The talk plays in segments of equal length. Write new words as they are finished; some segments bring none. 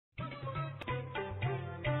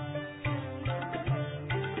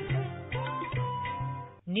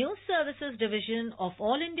News Services Division of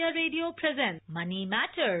All India Radio presents Money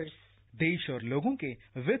Matters. देश और लोगों के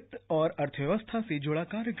वित्त और अर्थव्यवस्था से जुड़ा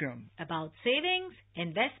कार्यक्रम About savings,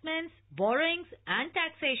 investments, borrowings and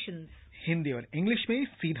taxations. Hindi और इंग्लिश में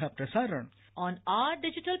सीधा प्रसारण On our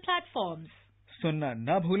digital platforms. सुनना न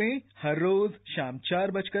भूलें हर रोज शाम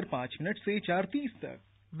 4:05 से 4:30 तक.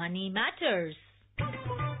 Money Matters.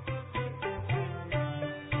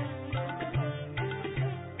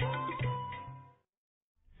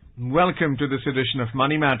 Welcome to this edition of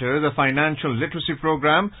Money Matters, a financial literacy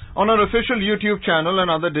program on our official YouTube channel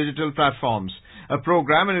and other digital platforms. A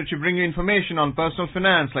program in which we bring you information on personal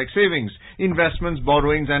finance like savings, investments,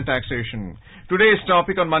 borrowings and taxation. Today's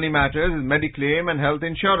topic on Money Matters is Mediclaim and health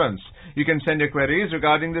insurance. You can send your queries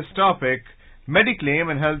regarding this topic,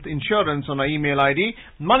 Mediclaim and health insurance, on our email ID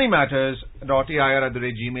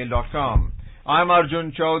moneymatters.air@gmail.com. I am Arjun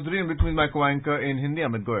Chaudhary and with me is my co-anchor in Hindi,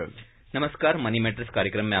 Amit Goyal. नमस्कार, money matters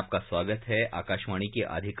कार्यक्रम में आपका स्वागत है। आकाशवाणी के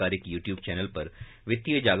आधिकारिक YouTube channel पर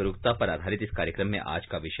वित्तीय जागरूकता पर आधारित इस कार्यक्रम में आज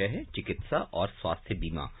का विषय है चिकित्सा और स्वास्थ्य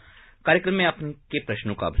बीमा। कार्यक्रम में आपके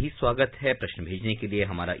प्रश्नों का भी स्वागत है। प्रश्न भेजने के लिए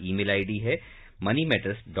हमारा ईमेल आईडी है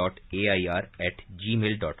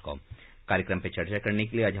moneymatters.air@gmail.com। कार्यक्रम पर चर्चा करने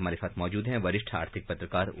के लिए आज हमारे साथ मौजूद हैं वरिष्ठ आर्थिक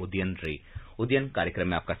पत्रकार उदयन रे। उदयन, कार्यक्रम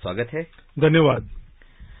में आपका स्वागत है। धन्यवाद।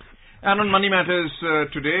 And on Money Matters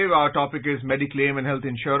today, our topic is Mediclaim and health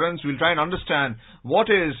insurance. We'll try and understand what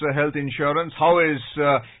is health insurance, how is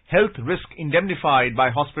health risk indemnified by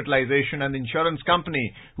hospitalization and the insurance company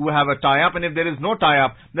who have a tie-up, and if there is no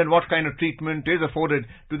tie-up, then what kind of treatment is afforded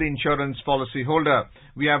to the insurance policy holder.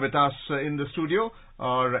 We have with us in the studio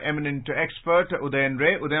our eminent expert, Udayan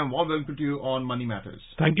Ray. Udayan, warm welcome to you on Money Matters.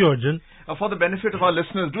 Thank you, Arjun. For the benefit of our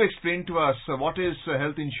listeners, do explain to us what is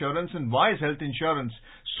health insurance and why is health insurance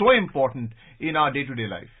so important in our day-to-day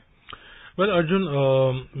life? Well, Arjun,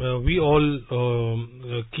 we all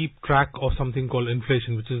keep track of something called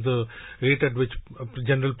inflation, which is the rate at which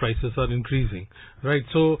general prices are increasing, right?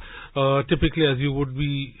 So, typically, as you would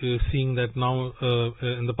be seeing that now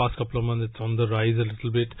in the past couple of months, it's on the rise a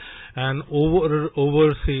little bit, and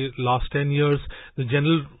over say last 10 years, the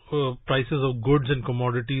general prices of goods and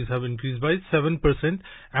commodities have increased by 7%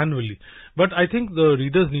 annually. But I think the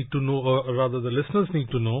readers need to know, or rather the listeners need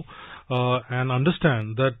to know and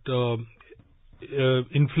understand that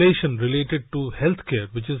inflation related to healthcare,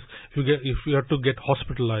 which is if you have to get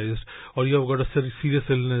hospitalized or you have got a serious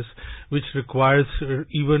illness which requires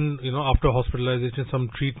even after hospitalization some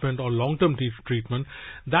treatment or long-term treatment,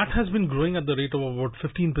 that has been growing at the rate of about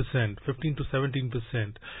 15% to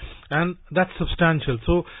 17%, and that's substantial.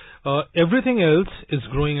 So everything else is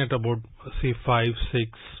growing at about say 5,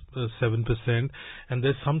 6, 7%, and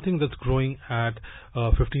there's something that's growing at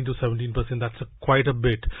 15 to 17%. That's quite a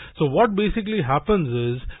bit. So what basically happens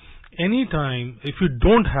is, anytime if you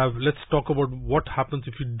don't have, let's talk about what happens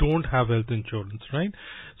if you don't have health insurance, right?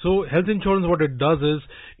 So health insurance, what it does is,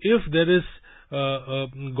 if there is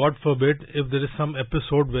God forbid, if there is some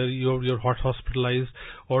episode where you're hospitalized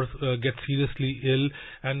or get seriously ill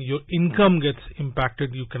and your income gets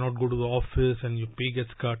impacted, you cannot go to the office and your pay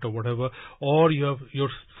gets cut or whatever, or your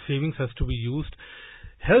savings has to be used.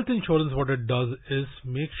 Health insurance, what it does is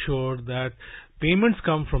make sure that payments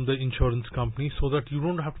come from the insurance company so that you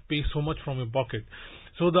don't have to pay so much from your pocket.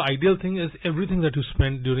 So the ideal thing is everything that you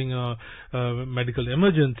spend during a medical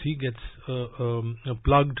emergency gets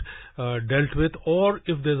plugged, dealt with, or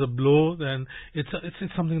if there's a blow, then it's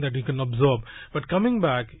something that you can absorb. But coming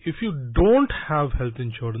back, if you don't have health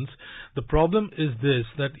insurance, the problem is this,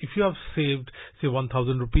 that if you have saved, say,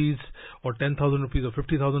 1,000 rupees or 10,000 rupees or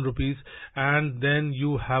 50,000 rupees, and then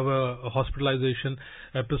you have a hospitalization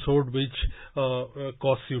episode which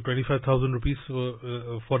costs you 25,000 rupees,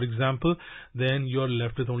 for example, then you're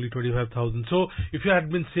left with only 25,000. So if you had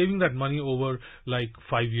been saving that money over like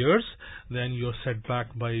 5 years, then you're set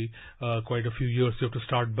back by quite a few years. You have to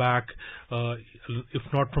start back, if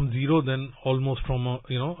not from zero, then almost from a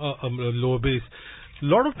lower base. A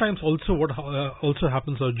lot of times also what also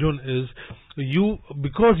happens, Arjun, is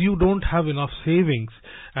because you don't have enough savings,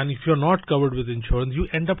 and if you're not covered with insurance, you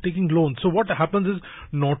end up taking loans. So what happens is,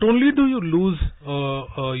 not only do you lose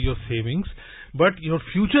your savings, but your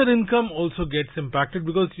future income also gets impacted,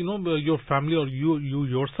 because your family or you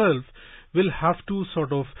yourself will have to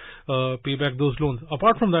sort of pay back those loans.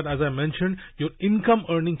 Apart from that, as I mentioned, your income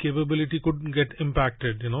earning capability could get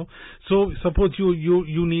impacted, So suppose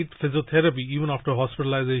you need physiotherapy even after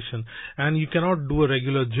hospitalization, and you cannot do a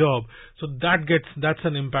regular job. So that's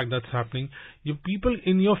an impact that's happening. People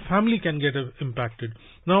in your family can get impacted.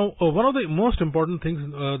 Now, one of the most important things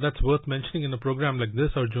that's worth mentioning in a program like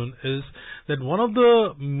this, Arjun, is that one of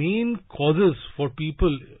the main causes for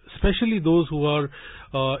people, especially those who are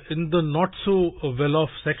in the not so well-off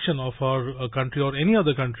section of our country or any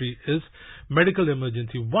other country, is medical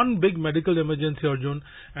emergency. One big medical emergency, Arjun,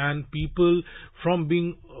 and people from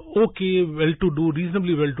being okay, well-to-do,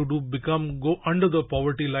 reasonably well-to-do, go under the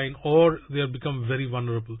poverty line, or they have become very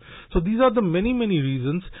vulnerable. So these are the many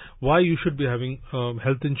reasons why you should be having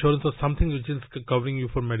health insurance or something which is covering you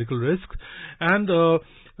for medical risks. And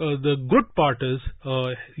the good part is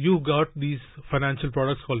you've got these financial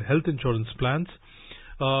products called health insurance plans,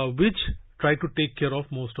 which try to take care of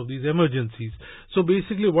most of these emergencies. So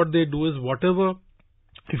basically what they do is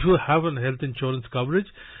if you have a health insurance coverage,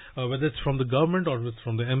 whether it's from the government or it's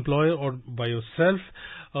from the employer or by yourself,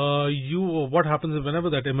 what happens is whenever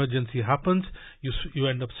that emergency happens, you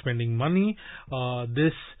end up spending money.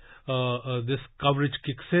 This coverage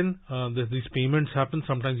kicks in, these payments happen.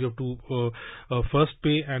 Sometimes you have to first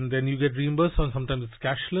pay and then you get reimbursed, and sometimes it's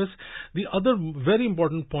cashless. The other very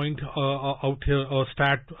important point out here, or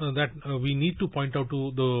stat that we need to point out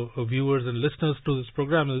to the viewers and listeners to this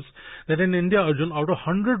program, is that in India, Arjun, out of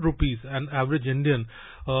 100 rupees, an average Indian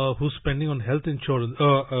who's spending on health insurance,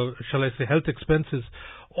 shall I say health expenses,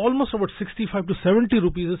 almost about 65 to 70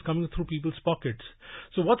 rupees is coming through people's pockets.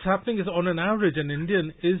 So what's happening is, on an average, an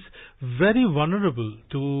Indian is very vulnerable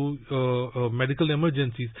to medical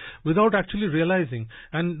emergencies without actually realizing.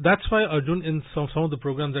 And that's why, Arjun, in some of the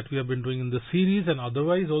programs that we have been doing in the series and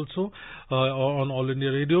otherwise also on All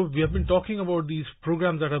India Radio, we have been talking about these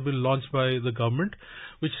programs that have been launched by the government,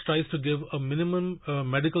 which tries to give a minimum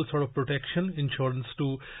medical sort of protection insurance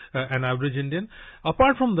to an average Indian.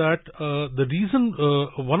 Apart from that,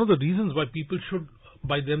 one of the reasons why people should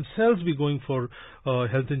by themselves be going for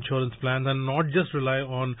health insurance plans and not just rely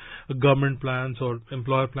on government plans or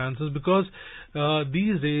employer plans is because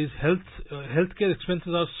these days healthcare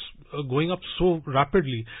expenses are going up so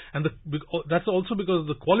rapidly, and that's also because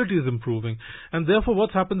the quality is improving. And therefore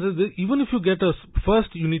what happens is that even if you get first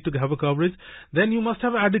you need to have a coverage, then you must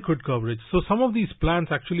have adequate coverage. So some of these plans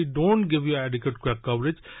actually don't give you adequate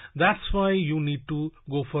coverage. That's why you need to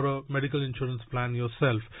go for a medical insurance plan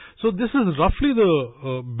yourself. So this is roughly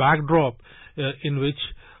the backdrop in which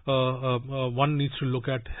one needs to look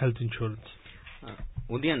at health insurance.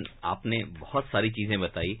 Udayan, आपने बहुत सारी चीजें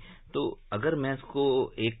बताई, तो अगर मैं इसको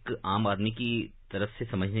एक आम आदमी की तरफ से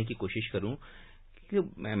समझने की कोशिश करूं कि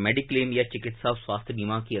मेडिक्लेम या चिकित्सा स्वास्थ्य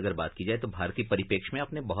बीमा की अगर बात की जाए, तो भारतीय परिप्रेक्ष्य में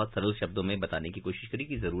आपने बहुत सरल शब्दों में बताने की कोशिश करी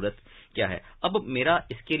कि जरूरत क्या है। अब मेरा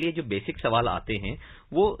इसके लिए जो बेसिक सवाल आते हैं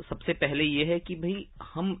वो सबसे पहले ये है कि भाई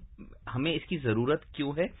हमें इसकी जरूरत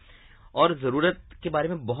क्यों है, और जरूरत के बारे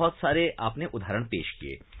में बहुत सारे आपने उदाहरण पेश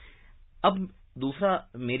किए। अब दूसरा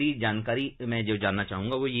मेरी जानकारी मैं जो जानना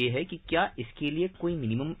चाहूंगा वो ये है कि क्या इसके लिए कोई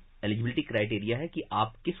मिनिमम एलिजिबिलिटी क्राइटेरिया है कि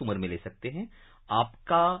आप किस उम्र में ले सकते हैं,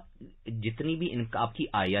 आपका जितनी भी आपकी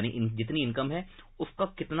आय यानी जितनी इनकम है उसका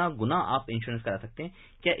कितना गुना आप इंश्योरेंस करा सकते हैं,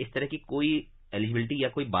 क्या इस तरह की कोई एलिजिबिलिटी या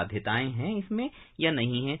कोई बाध्यताएं हैं इसमें या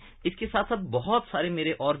नहीं है? इसके साथ साथ बहुत सारे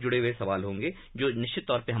मेरे और जुड़े हुए सवाल होंगे जो निश्चित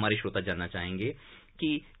तौर पे हमारे श्रोता जानना चाहेंगे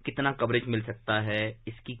कि कितना कवरेज मिल सकता है,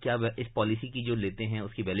 इसकी क्या, इस पॉलिसी की जो लेते हैं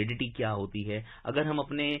उसकी वैलिडिटी क्या होती है, अगर हम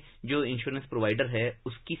अपने जो इंश्योरेंस प्रोवाइडर है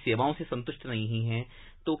उसकी सेवाओं से संतुष्ट नहीं हैं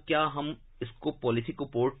तो क्या हम इसको पॉलिसी को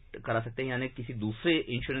पोर्ट करा सकते हैं, यानी किसी दूसरे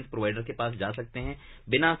इंश्योरेंस प्रोवाइडर के पास जा सकते हैं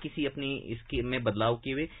बिना किसी अपनी इसके में बदलाव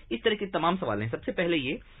किए हुए? इस तरह के तमाम सवाल हैं। सबसे पहले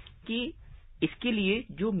ये कि इसके लिए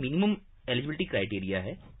जो मिनिमम एलिजिबिलिटी क्राइटेरिया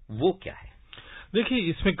है वो क्या है? देखिए,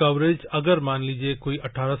 इसमें कवरेज अगर मान लीजिए कोई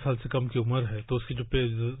 18 साल से कम की उम्र है तो उसकी जो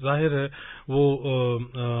जाहिर है वो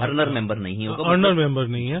अर्नर मेंबर नहीं होगा, अर्नर मेंबर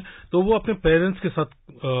नहीं है, तो वो अपने पेरेंट्स के साथ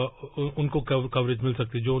उनको कवरेज मिल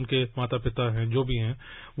सकती है। जो उनके माता पिता हैं, जो भी हैं,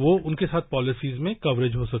 वो उनके साथ पॉलिसीज में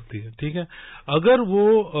कवरेज हो सकती है। ठीक है, अगर वो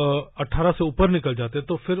 18 से ऊपर निकल जाते हैं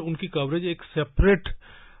तो फिर उनकी कवरेज एक सेपरेट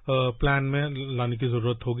प्लान में लाने की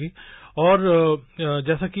जरूरत होगी। और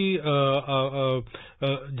जैसा कि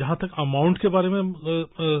जहां तक अमाउंट के बारे में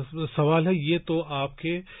सवाल है, ये तो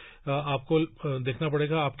आपके आपको देखना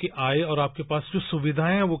पड़ेगा आपकी आय और आपके पास जो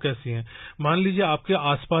सुविधाएं हैं वो कैसी हैं। मान लीजिए आपके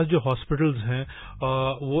आसपास जो हॉस्पिटल्स हैं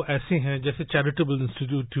वो ऐसे हैं जैसे चैरिटेबल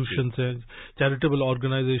इंस्टीट्यूशंस हैं, चैरिटेबल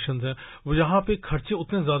ऑर्गेनाइजेशंस हैं, वो जहां पे खर्चे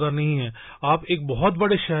उतने ज्यादा नहीं हैं। आप एक बहुत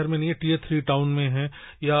बड़े शहर में नहीं है, Tier 3 टाउन में है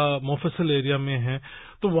या मोफसल एरिया में है,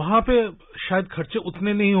 तो वहां पे शायद खर्चे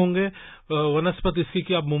उतने नहीं होंगे वनस्पत इसकी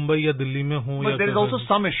कि आप मुंबई या दिल्ली में हो। But there is also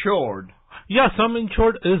some assured. Yeah, some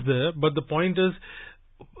insured is there, but the point is,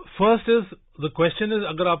 first is, the question is,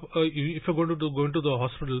 agar aap, if you're going to go into the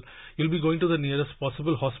hospital, you'll be going to the nearest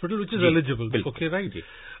possible hospital which is eligible. Okay, right?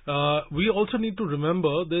 We also need to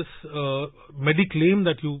remember this Mediclaim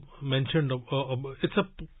that you mentioned. It's a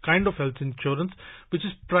kind of health insurance which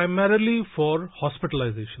is primarily for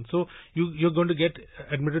hospitalization. So you're going to get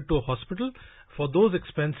admitted to a hospital. For those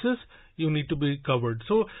expenses, you need to be covered.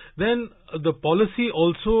 So then the policy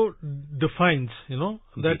also defines,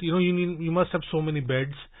 that you must have so many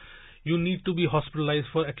beds. You need to be hospitalized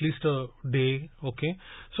for at least a day. Okay,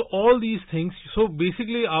 so all these things. So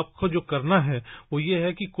basically आपको जो करना है वो ये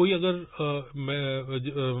है कि कोई अगर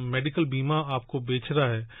मेडिकल बीमा आपको बेच रहा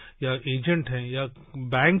है या एजेंट है या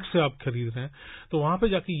बैंक से आप खरीद रहे हैं, तो वहां पे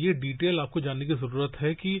जाके ये डिटेल आपको जानने की जरूरत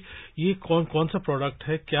है कि ये कौन सा प्रोडक्ट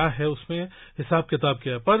है, क्या है उसमें, हिसाब किताब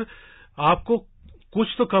क्या है। पर आपको कुछ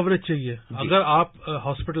तो कवरेज चाहिए। अगर आप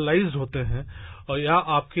हॉस्पिटलाइज्ड होते हैं और या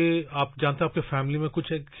आप जानते हैं आपके फैमिली में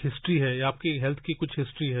कुछ एक हिस्ट्री है या आपकी हेल्थ की कुछ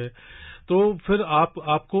हिस्ट्री है, तो फिर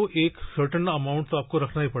आपको एक सर्टेन अमाउंट तो आपको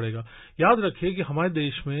रखना ही पड़ेगा। याद रखिए कि हमारे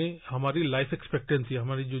देश में हमारी लाइफ एक्सपेक्टेंसी,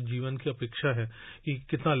 हमारी जो जीवन की अपेक्षा है कि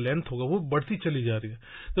कितना लेंथ होगा, वो बढ़ती चली जा रही है।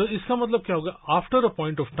 तो इसका मतलब क्या होगा, after a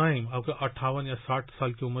point of time, आपका 58 या 60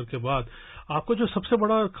 साल की उम्र के बाद आपको जो सबसे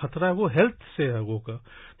बड़ा खतरा है वो हेल्थ से है होगा।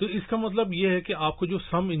 तो इसका मतलब ये है कि आपको जो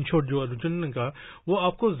सम इंश्योर्ड जो अर्जुन का, वो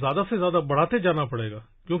आपको ज्यादा से ज्यादा बढ़ाते जाना पड़ेगा,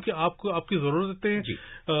 क्योंकि आपको आपकी जरूरतें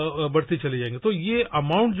बढ़ती चली जाएंगी। तो ये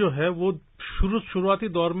अमाउंट जो है वो शुरुआती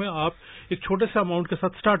दौर में आप एक छोटे से अमाउंट के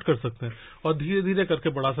साथ स्टार्ट कर सकते हैं और धीरे धीरे करके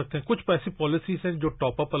बढ़ा सकते हैं। कुछ ऐसी पॉलिसीज हैं जो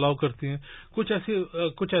टॉप अप अलाउ करती हैं, कुछ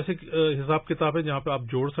ऐसे हिसाब किताब है जहां पे आप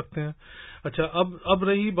जोड़ सकते हैं। अच्छा, अब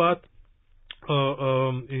रही बात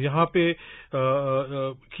यहाँ पे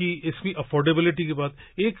कि इसकी अफोर्डेबिलिटी की बात।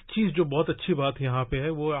 एक चीज जो बहुत अच्छी बात यहाँ पे है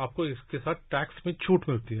वो आपको इसके साथ टैक्स में छूट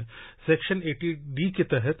मिलती है। सेक्शन 80D के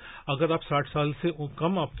तहत अगर आप 60 साल से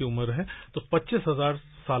कम आपकी उम्र है तो 25,000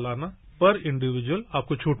 सालाना पर इंडिविजुअल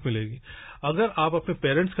आपको छूट मिलेगी। अगर आप अपने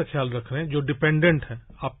पेरेंट्स का ख्याल रख रहे हैं जो डिपेंडेंट है,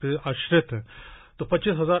 आप पे आश्रित है, तो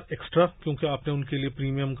 25,000 एक्स्ट्रा, क्योंकि आपने उनके लिए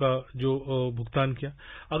प्रीमियम का जो भुगतान किया।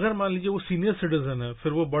 अगर मान लीजिए वो सीनियर सिटीजन है,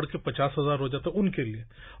 फिर वो बढ़ के 50,000 हो जाता है उनके लिए,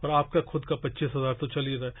 और आपका खुद का 25,000 तो चल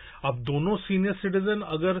ही रहा है। आप दोनों सीनियर सिटीजन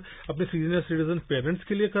अगर अपने सीनियर सिटीजन पेरेंट्स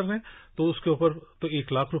के लिए कर रहे हैं तो उसके ऊपर तो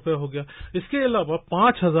 1 लाख रुपए हो गया। इसके अलावा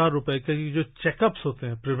 5,000 रुपए के जो चेकअप्स होते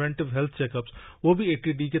हैं, प्रिवेंटिव हेल्थ चेकअप्स, वो भी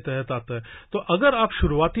 80D के तहत आता है। तो अगर आप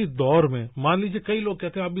शुरुआती दौर में, मान लीजिए कई लोग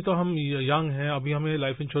कहते हैं अभी तो हम यंग हैं, अभी हमें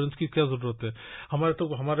लाइफ इंश्योरेंस की क्या जरूरत है,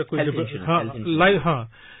 हमारा कोई हाँ,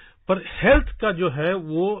 पर हेल्थ का जो है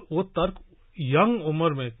वो तर्क यंग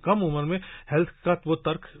उम्र में, कम उम्र में हेल्थ का वो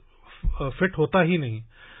तर्क फिट होता ही नहीं।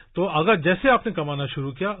 तो अगर जैसे आपने कमाना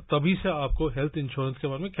शुरू किया तभी से आपको हेल्थ इंश्योरेंस के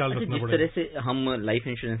बारे में ख्याल रखना पड़ेगा। जिस तरह से हम लाइफ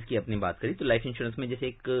इंश्योरेंस की अपनी बात करें तो लाइफ इंश्योरेंस में जैसे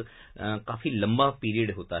एक काफी लंबा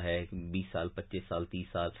पीरियड होता है, 20 साल, 25 साल, 30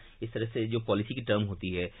 साल, इस तरह से जो पॉलिसी की टर्म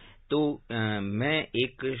होती है। तो मैं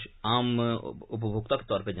एक आम उपभोक्ता के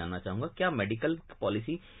तौर पे जानना चाहूंगा, क्या मेडिकल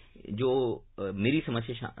पॉलिसी जो मेरी समझ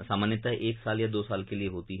से सामान्यतः 1 साल या 2 साल के लिए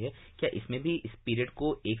होती है, क्या इसमें भी इस पीरियड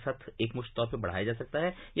को एक साथ एकमुश्त तौर पे बढ़ाया जा सकता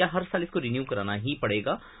है, या हर साल इसको रिन्यू कराना ही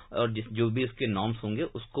पड़ेगा और जो भी उसके नॉर्म्स होंगे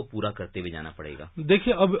उसको पूरा करते हुए जाना पड़ेगा?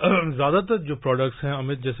 देखिए, अब ज्यादातर जो प्रोडक्ट्स हैं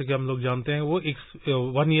अमित, जैसे कि हम लोग जानते हैं, वो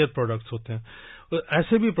 1 ईयर प्रोडक्ट्स होते हैं।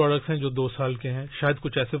 ऐसे भी प्रोडक्ट्स हैं जो 2 साल के हैं, शायद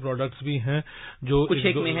कुछ ऐसे प्रोडक्ट्स भी हैं जो कुछ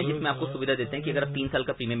एक में है जिसमें आपको सुविधा देते हैं कि अगर आप 3 साल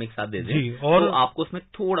का प्रीमियम एक साथ दे दें और तो आपको उसमें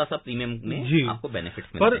थोड़ा सा प्रीमियम में आपको बेनिफिट्स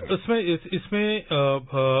मिलते हैं। पर इसमें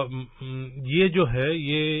ये जो है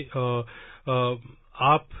ये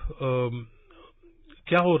आप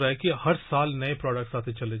क्या हो रहा है कि हर साल नए प्रोडक्ट्स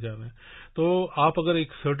आते चले जा रहे हैं। तो आप अगर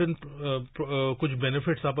एक सर्टेन कुछ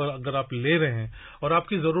बेनिफिट्स अगर आप ले रहे हैं और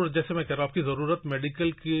आपकी जरूरत, जैसे मैं कह रहा हूं, आपकी जरूरत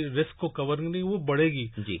मेडिकल की रिस्क को कवर नहीं, वो बढ़ेगी,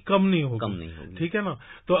 कम नहीं होगी, ठीक है ना।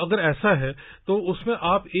 तो अगर ऐसा है तो उसमें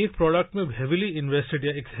आप एक प्रोडक्ट में हेविली इन्वेस्टेड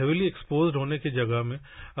या हेविली एक्सपोज्ड होने की जगह में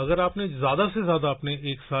अगर आपने ज्यादा से ज्यादा आपने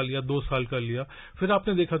 1 साल या 2 साल का लिया, फिर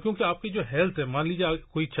आपने देखा क्योंकि आपकी जो हेल्थ है, मान लीजिए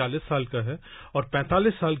कोई 40 साल का है और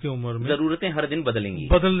 45 साल की उम्र में जरूरतें हर दिन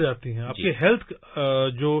बदल जाती हैं। आपकी हेल्थ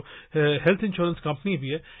जो हेल्थ इंश्योरेंस कंपनी भी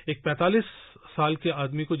है, एक 45 साल के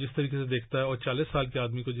आदमी को जिस तरीके से देखता है और 40 साल के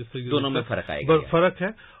आदमी को जिस तरीके से दोनों में फर्क आएगा, फर्क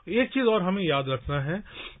है। एक चीज और हमें याद रखना है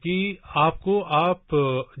कि आप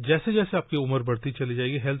जैसे जैसे आपकी उम्र बढ़ती चली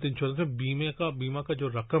जाएगी, हेल्थ इंश्योरेंस में बीमा का जो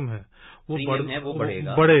रकम है वो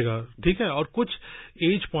बढ़ेगा, ठीक है। और कुछ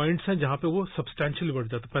एज पॉइंट्स हैं जहां पे वो सब्सटैंशियली बढ़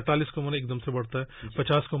जाता है। 45 की उम्र एकदम से बढ़ता है,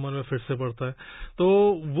 50 की उम्र में फिर से बढ़ता है, तो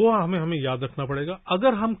वो हमें याद रखना पड़ेगा।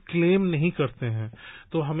 अगर हम क्लेम नहीं करते हैं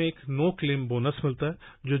तो हमें एक नो क्लेम बोनस मिलता है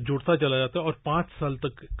जो जुड़ता चला जाता है और 5 साल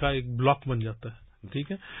तक का एक ब्लॉक बन जाता है,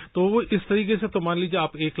 ठीक है। तो वो इस तरीके से, तो मान लीजिए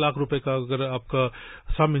आप 1 लाख रुपए का अगर आपका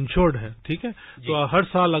सम इंश्योर्ड है, ठीक है, तो हर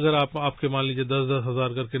साल अगर आपके मान लीजिए 10-10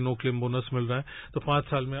 हजार करके नो क्लेम बोनस मिल रहा है तो 5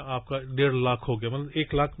 साल में आपका 1.5 लाख हो गया, मतलब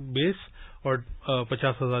 1 लाख बेस और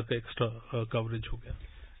 50,000 का एक्स्ट्रा कवरेज हो गया।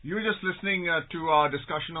 You're just listening to our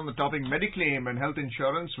discussion on the topic Mediclaim and health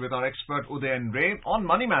insurance with our expert Uday and Ray on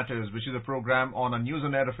Money Matters, which is a program on our News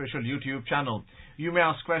on Air official YouTube channel. You may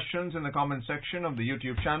ask questions in the comment section of the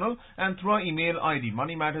YouTube channel and through our email ID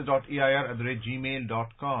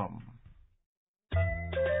moneymatters.air@gmail.com.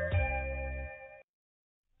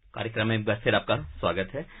 कार्यक्रम में एक बार फिर आपका स्वागत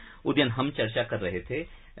है। उदयन, हम चर्चा कर रहे थे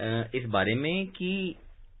इस बारे में कि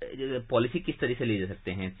पॉलिसी किस तरह से ली जा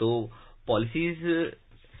सकते हैं। तो पॉलिसीज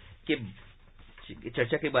के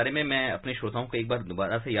चर्चा के बारे में मैं अपने श्रोताओं को एक बार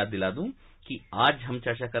दोबारा से याद दिला दूं कि आज हम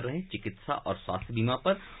चर्चा कर रहे हैं चिकित्सा और स्वास्थ्य बीमा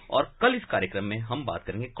पर, और कल इस कार्यक्रम में हम बात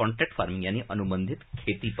करेंगे कॉन्ट्रैक्ट फार्मिंग यानी अनुबंधित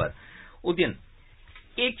खेती पर। उदयन,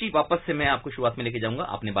 एक चीज वापस से मैं आपको शुरुआत में लेके जाऊंगा।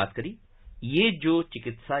 आपने बात करी ये जो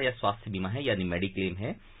चिकित्सा या स्वास्थ्य बीमा है यानी मेडिक्लेम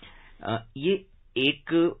है, ये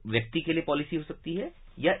एक व्यक्ति के लिए पॉलिसी हो सकती है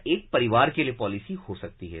या एक परिवार के लिए पॉलिसी हो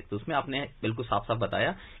सकती है। तो उसमें आपने बिल्कुल साफ साफ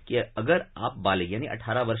बताया कि अगर आप बालिग यानी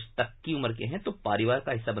 18 वर्ष तक की उम्र के हैं तो परिवार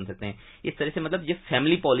का हिस्सा बन सकते हैं। इस तरह से मतलब ये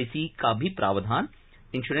फैमिली पॉलिसी का भी प्रावधान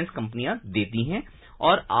इंश्योरेंस कंपनियां देती हैं,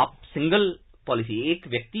 और आप सिंगल पॉलिसी एक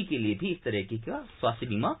व्यक्ति के लिए भी इस तरह की का स्वास्थ्य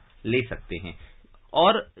बीमा ले सकते हैं।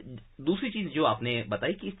 और दूसरी चीज जो आपने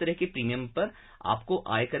बताई कि इस तरह के प्रीमियम पर आपको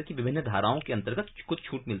आयकर की विभिन्न धाराओं के अंतर्गत कुछ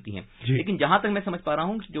छूट मिलती है, लेकिन जहां तक मैं समझ पा रहा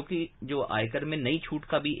हूं जो आयकर में नई छूट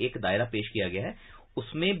का भी एक दायरा पेश किया गया है,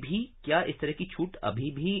 उसमें भी क्या इस तरह की छूट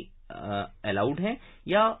अभी भी अलाउड है,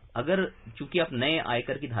 या अगर चूंकि आप नए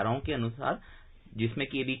आयकर की धाराओं के अनुसार जिसमें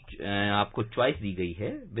कि अभी आपको चॉइस दी गई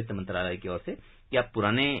है वित्त मंत्रालय की ओर से कि आप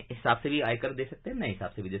पुराने हिसाब से भी आयकर दे सकते हैं, नए हिसाब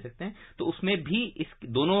से भी दे सकते हैं, तो उसमें भी इस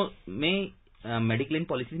दोनों में मेडिक्लेम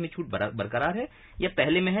पॉलिसी में छूट बरकरार है या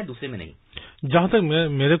पहले में है दूसरे में नहीं? जहां तक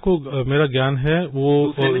मेरा ज्ञान है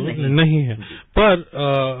वो नहीं है, पर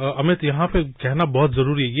अमित यहाँ पे कहना बहुत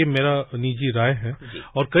जरूरी है, ये मेरा निजी राय है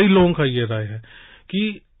और कई लोगों का ये राय है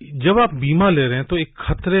कि जब आप बीमा ले रहे हैं तो एक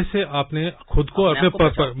खतरे से आपने खुद को अपने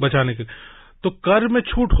बचाने के, तो कर में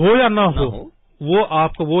छूट हो या ना हो वो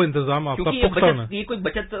आपका वो इंतजाम आपका पुख्ता होना। ये कोई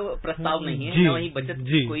बचत प्रस्ताव नहीं है, ना वही बचत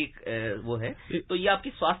कोई वो है, तो ये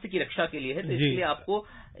आपकी स्वास्थ्य की रक्षा के लिए है। तो इसलिए आपको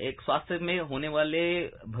एक स्वास्थ्य में होने वाले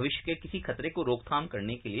भविष्य के किसी खतरे को रोकथाम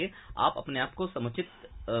करने के लिए आप अपने आप को समुचित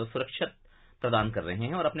सुरक्षा प्रदान कर रहे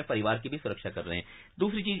हैं और अपने परिवार की भी सुरक्षा कर रहे हैं।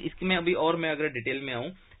 दूसरी चीज इसकी मैं अगर डिटेल में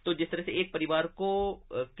आऊं तो जिस तरह से एक परिवार को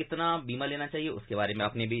कितना बीमा लेना चाहिए उसके बारे में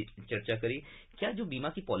आपने भी चर्चा करी। क्या जो बीमा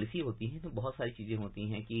की पॉलिसी होती है तो बहुत सारी चीजें होती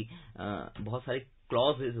हैं कि बहुत सारे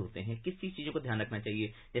क्लॉजेज होते हैं, किस चीजों को ध्यान रखना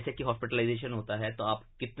चाहिए, जैसे कि हॉस्पिटलाइजेशन होता है तो आप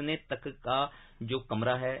कितने तक का जो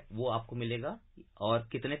कमरा है वो आपको मिलेगा और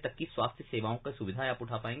कितने तक की स्वास्थ्य सेवाओं का सुविधा आप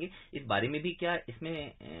उठा पाएंगे, इस बारे में भी क्या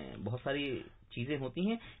इसमें बहुत सारी चीजें होती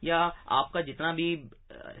हैं, या आपका जितना भी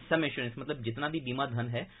सम इंश्योरेंस मतलब जितना भी बीमा धन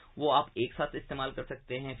है वो आप एक साथ इस्तेमाल कर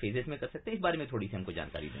सकते हैं, फेजेस में कर सकते हैं, इस बारे में थोड़ी सी हमको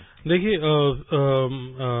जानकारी दें। देखिए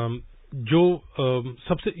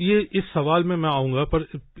सबसे ये इस सवाल में मैं आऊंगा, पर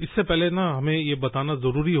इससे पहले ना हमें ये बताना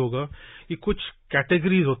जरूरी होगा कि कुछ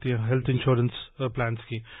कैटेगरीज होती हैं हेल्थ इंश्योरेंस प्लान्स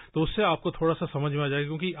की, तो उससे आपको थोड़ा सा समझ में आ जाएगा,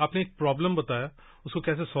 क्योंकि आपने एक प्रॉब्लम बताया उसको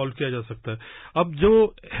कैसे सॉल्व किया जा सकता है। अब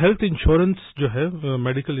जो हेल्थ इंश्योरेंस जो है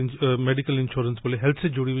मेडिकल इंश्योरेंस बोले, हेल्थ से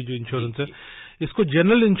जुड़ी हुई जो इंश्योरेंस है, इसको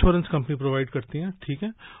जनरल इंश्योरेंस कंपनी प्रोवाइड करती है, ठीक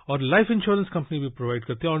है, और लाइफ इंश्योरेंस कंपनी भी प्रोवाइड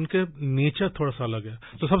करती है, और उनके नेचर थोड़ा सा अलग है।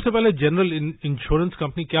 तो सबसे पहले जनरल इंश्योरेंस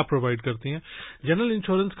कंपनी क्या प्रोवाइड करती है? जनरल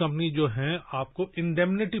इंश्योरेंस कंपनी जो है आपको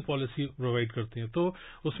इंडेमनिटी पॉलिसी प्रोवाइड करती है, तो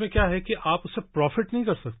उसमें क्या है कि आप उससे प्रॉफिट नहीं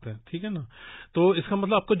कर सकते, ठीक है ना। तो इसका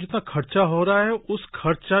मतलब आपको जितना खर्चा हो रहा है उस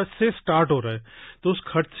खर्चा से स्टार्ट हो रहा है, तो उस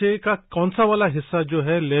खर्चे का कौन सा वाला हिस्सा जो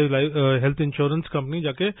है हेल्थ इंश्योरेंस कंपनी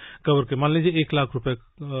जाके कवर करे। मान लीजिए 1 लाख रुपए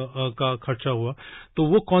का खर्चा हुआ, तो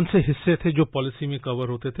वो कौन से हिस्से थे जो पॉलिसी में कवर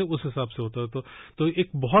होते थे, उस हिसाब से होता है। तो एक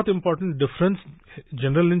बहुत इंपॉर्टेंट डिफरेंस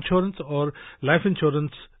जनरल इंश्योरेंस और लाइफ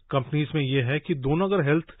इंश्योरेंस कंपनीज में ये है कि दोनों अगर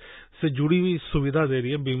हेल्थ से जुड़ी हुई सुविधा दे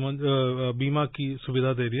रही है, बीमा की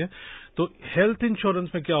सुविधा दे रही है, तो हेल्थ इंश्योरेंस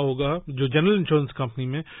में क्या होगा, जो जनरल इंश्योरेंस कंपनी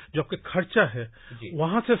में जो आपका खर्चा है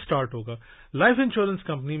वहां से स्टार्ट होगा। लाइफ इंश्योरेंस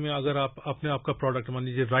कंपनी में अगर आप अपने आपका प्रोडक्ट मान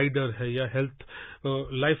लीजिए राइडर है या health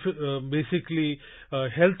life basically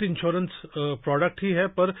health insurance product ही है,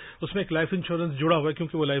 पर उसमें एक लाइफ इंश्योरेंस जुड़ा हुआ है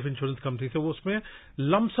क्योंकि वो लाइफ इंश्योरेंस कंपनी से, वो उसमें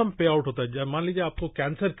लमसम पे आउट होता है। मान लीजिए आपको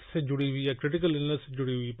कैंसर से जुड़ी हुई या क्रिटिकल इलनेस से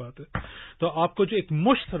जुड़ी हुई बात है, तो आपको जो एक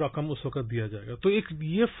मुश्त रकम उस वक्त दिया जाएगा। तो एक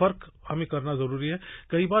ये फर्क हमें करना जरूरी है।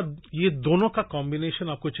 कई बार ये दोनों का कॉम्बिनेशन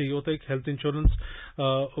आपको चाहिए होता है, एक हेल्थ इंश्योरेंस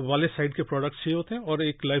वाले साइड के प्रोडक्ट्स चाहिए होते हैं और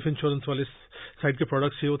एक लाइफ इंश्योरेंस वाले साइड के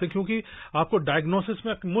प्रोडक्ट्स चाहिए होते हैं, क्योंकि आपको डायग्नोसिस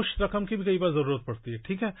में मुश्त रकम की भी कई बार जरूरत पड़ती है।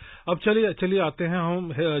 ठीक है, अब चलिए आते हैं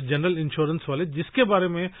हम जनरल इंश्योरेंस वाले, जिसके बारे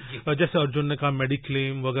में जैसे अर्जुन ने कहा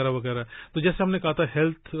मेडिक्लेम वगैरह वगैरह। तो जैसे हमने कहा था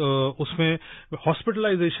हेल्थ, उसमें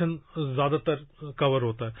हॉस्पिटलाइजेशन ज्यादातर कवर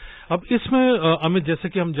होता है। अब इसमें अमित, जैसे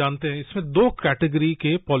कि हम जानते हैं, इसमें दो कैटेगरी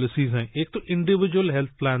के पॉलिसीज हैं। एक तो इंडिविजुअल हेल्थ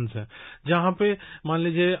प्लान है, जहां पे मान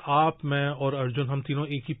लीजिए आप, मैं और अर्जुन, हम तीनों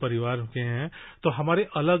एक ही परिवार के हैं, तो हमारे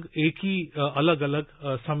अलग अलग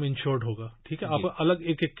सम इंश्योर्ड होगा। ठीक है, आप अलग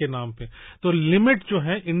एक के नाम पे, तो लिमिट जो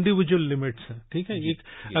है इंडिविजुअल लिमिट्स है। ठीक है,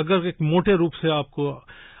 अगर एक मोटे रूप से आपको,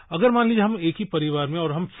 अगर मान लीजिए हम एक ही परिवार में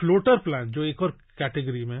और हम फ्लोटर प्लान जो एक और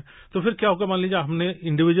कैटेगरी में, तो फिर क्या होगा, मान लीजिए हमने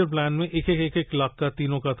इंडिविजुअल प्लान में एक लाख का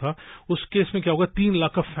तीनों का था, उस केस में क्या होगा 3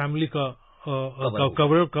 लाख का फैमिली का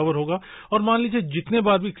कवर होगा। और मान लीजिए जितने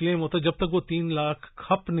बार भी क्लेम होता है, जब तक वो 3 लाख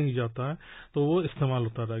खप नहीं जाता है तो वो इस्तेमाल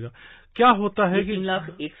होता रहेगा। क्या होता है कि 3 लाख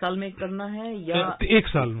एक साल में करना है या एक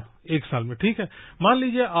साल में। ठीक है, मान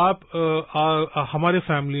लीजिए आप हमारे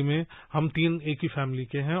फैमिली में हम 3 एक ही फैमिली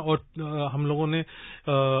के हैं और हम लोगों ने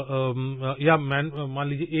या मान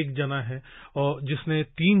लीजिए एक जना है और जिसने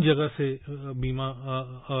 3 जगह से बीमा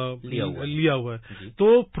लिया हुआ है,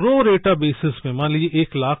 तो प्रो रेटा बेसिस में मान लीजिए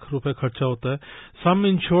 1 लाख रुपए खर्चा होता है। सम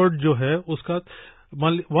इंश्योर्ड जो है उसका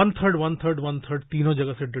मान ली 1/3 तीनों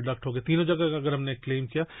जगह से डिडक्ट हो गए। तीनों जगह का अगर हमने क्लेम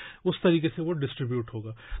किया उस तरीके से वो डिस्ट्रीब्यूट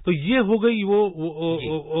होगा। तो ये हो गई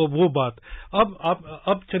वो बात।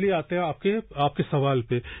 अब चलिए आते हैं आपके सवाल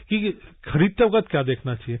पे कि खरीदते वक्त क्या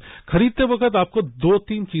देखना चाहिए। खरीदते वक्त आपको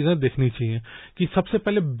 2-3 चीजें देखनी चाहिए कि सबसे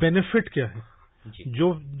पहले बेनिफिट क्या है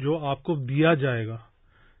जो आपको दिया जाएगा।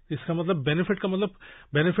 इसका मतलब बेनिफिट का मतलब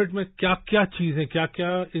बेनिफिट में क्या क्या चीजें, क्या क्या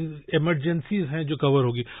इमरजेंसीज हैं जो कवर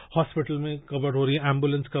होगी। हॉस्पिटल में कवर हो रही है,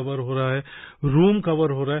 एम्बुलेंस कवर हो रहा है, रूम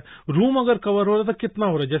कवर हो रहा है। रूम अगर कवर हो रहा है तो कितना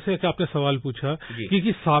हो रहा है, जैसे कि आपने सवाल पूछा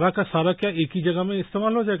कि सारा का सारा क्या एक ही जगह में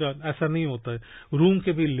इस्तेमाल हो जाएगा, ऐसा नहीं होता है। रूम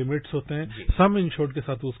के भी लिमिट्स होते हैं, सम इंश्योर्ड के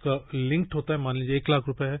साथ उसका लिंक्ड होता है। मान लीजिए 1 लाख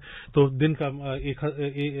रुपए है तो दिन का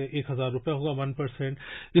 1,000 रुपए होगा, 1%।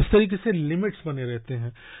 इस तरीके से लिमिट्स बने रहते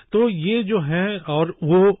हैं। तो ये जो है, और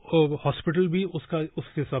वो हॉस्पिटल भी उसके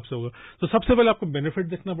हिसाब से होगा। तो सबसे पहले आपको बेनिफिट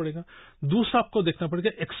देखना पड़ेगा। दूसरा आपको देखना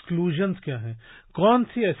पड़ेगा एक्सक्लूजन्स क्या हैं, कौन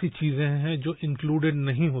सी ऐसी चीजें हैं जो इंक्लूडेड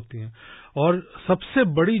नहीं होती हैं। और सबसे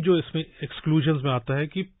बड़ी जो इसमें एक्सक्लूजन्स में आता है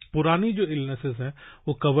कि पुरानी जो इलनेसेस हैं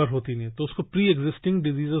वो कवर होती नहीं है, तो उसको प्री एग्जिस्टिंग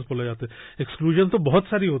डिजीजेस बोला जाता है। एक्सक्लूजन तो बहुत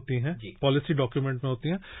सारी होती हैं, पॉलिसी डॉक्यूमेंट में होती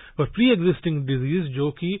हैं, पर प्री एग्जिस्टिंग डिजीज जो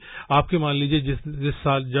कि आपके मान लीजिए जिस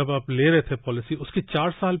साल जब आप ले रहे थे पॉलिसी, उसके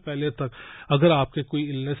 4 साल पहले तक अगर आपके कोई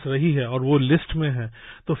इलनेस रही है और वो लिस्ट में है,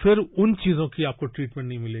 तो फिर उन चीजों की आपको ट्रीटमेंट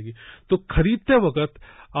नहीं मिलेगी। तो खरीदते वक्त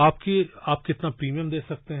आप कितना प्रीमियम दे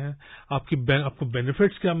सकते हैं, आपको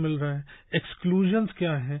बेनिफिट्स क्या मिल रहा है, एक्सक्लूजन्स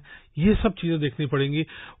क्या है, ये सब चीजें देखनी पड़ेंगी।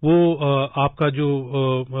 वो आपका जो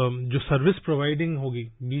सर्विस प्रोवाइडिंग होगी,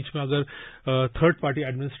 बीच में अगर थर्ड पार्टी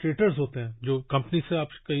एडमिनिस्ट्रेटर्स होते हैं जो कंपनी से आप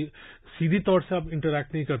सीधी तौर से आप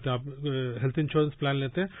इंटरैक्ट नहीं करते, आप हेल्थ इंश्योरेंस प्लान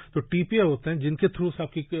लेते हैं तो टीपीए होते हैं जिनके थ्रू से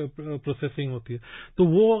आपकी प्रोसेसिंग होती है, तो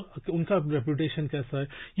वो उनका रेपुटेशन कैसा है,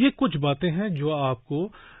 ये कुछ बातें हैं जो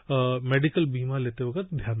आपको मेडिकल बीमा लेते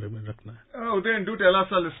वक्त ध्यान में रखना है। Udayan, do tell us,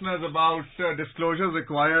 our listeners, about disclosures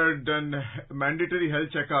required and mandatory health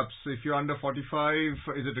checkups. If you're under 45,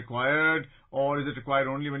 is it required, or is it required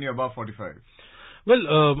only when you're above 45? Well,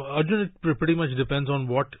 Arjun, it pretty much depends on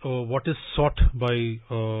what is sought by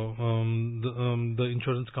the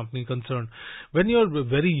insurance company concerned. When you're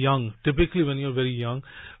very young, typically when you're very young,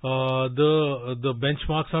 the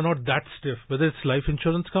benchmarks are not that stiff, whether it's life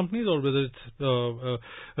insurance companies or whether it's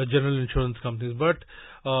general insurance companies. But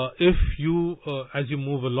if you, as you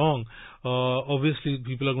move along, obviously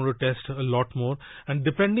people are going to test a lot more, and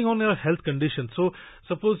depending on your health condition. So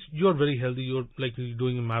suppose you're very healthy, you're like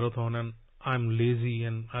doing a marathon, and I'm lazy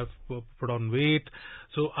and I've put on weight,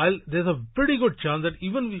 so there's a pretty good chance that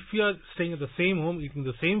even if you are staying at the same home, eating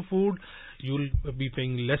the same food, you'll be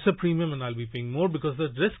paying lesser premium and I'll be paying more because the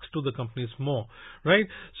risks to the company is more, right?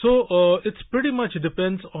 So it's pretty much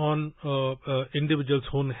depends on individual's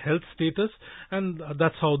own health status, and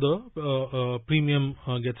that's how the premium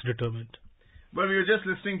gets determined. Well, we were just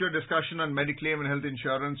listening to a discussion on Mediclaim and health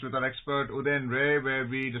insurance with our expert Uday and Ray, where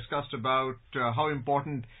we discussed about how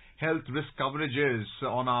important health risk coverage is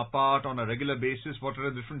on our part on a regular basis, what are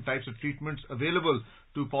the different types of treatments available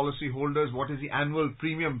to policyholders, what is the annual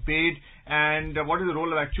premium paid, and what is the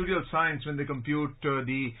role of actuarial science when they compute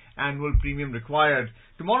the annual premium required.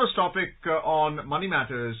 Tomorrow's topic on Money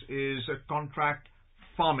Matters is contract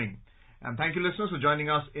farming. And thank you, listeners, for joining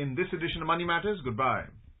us in this edition of Money Matters. Goodbye.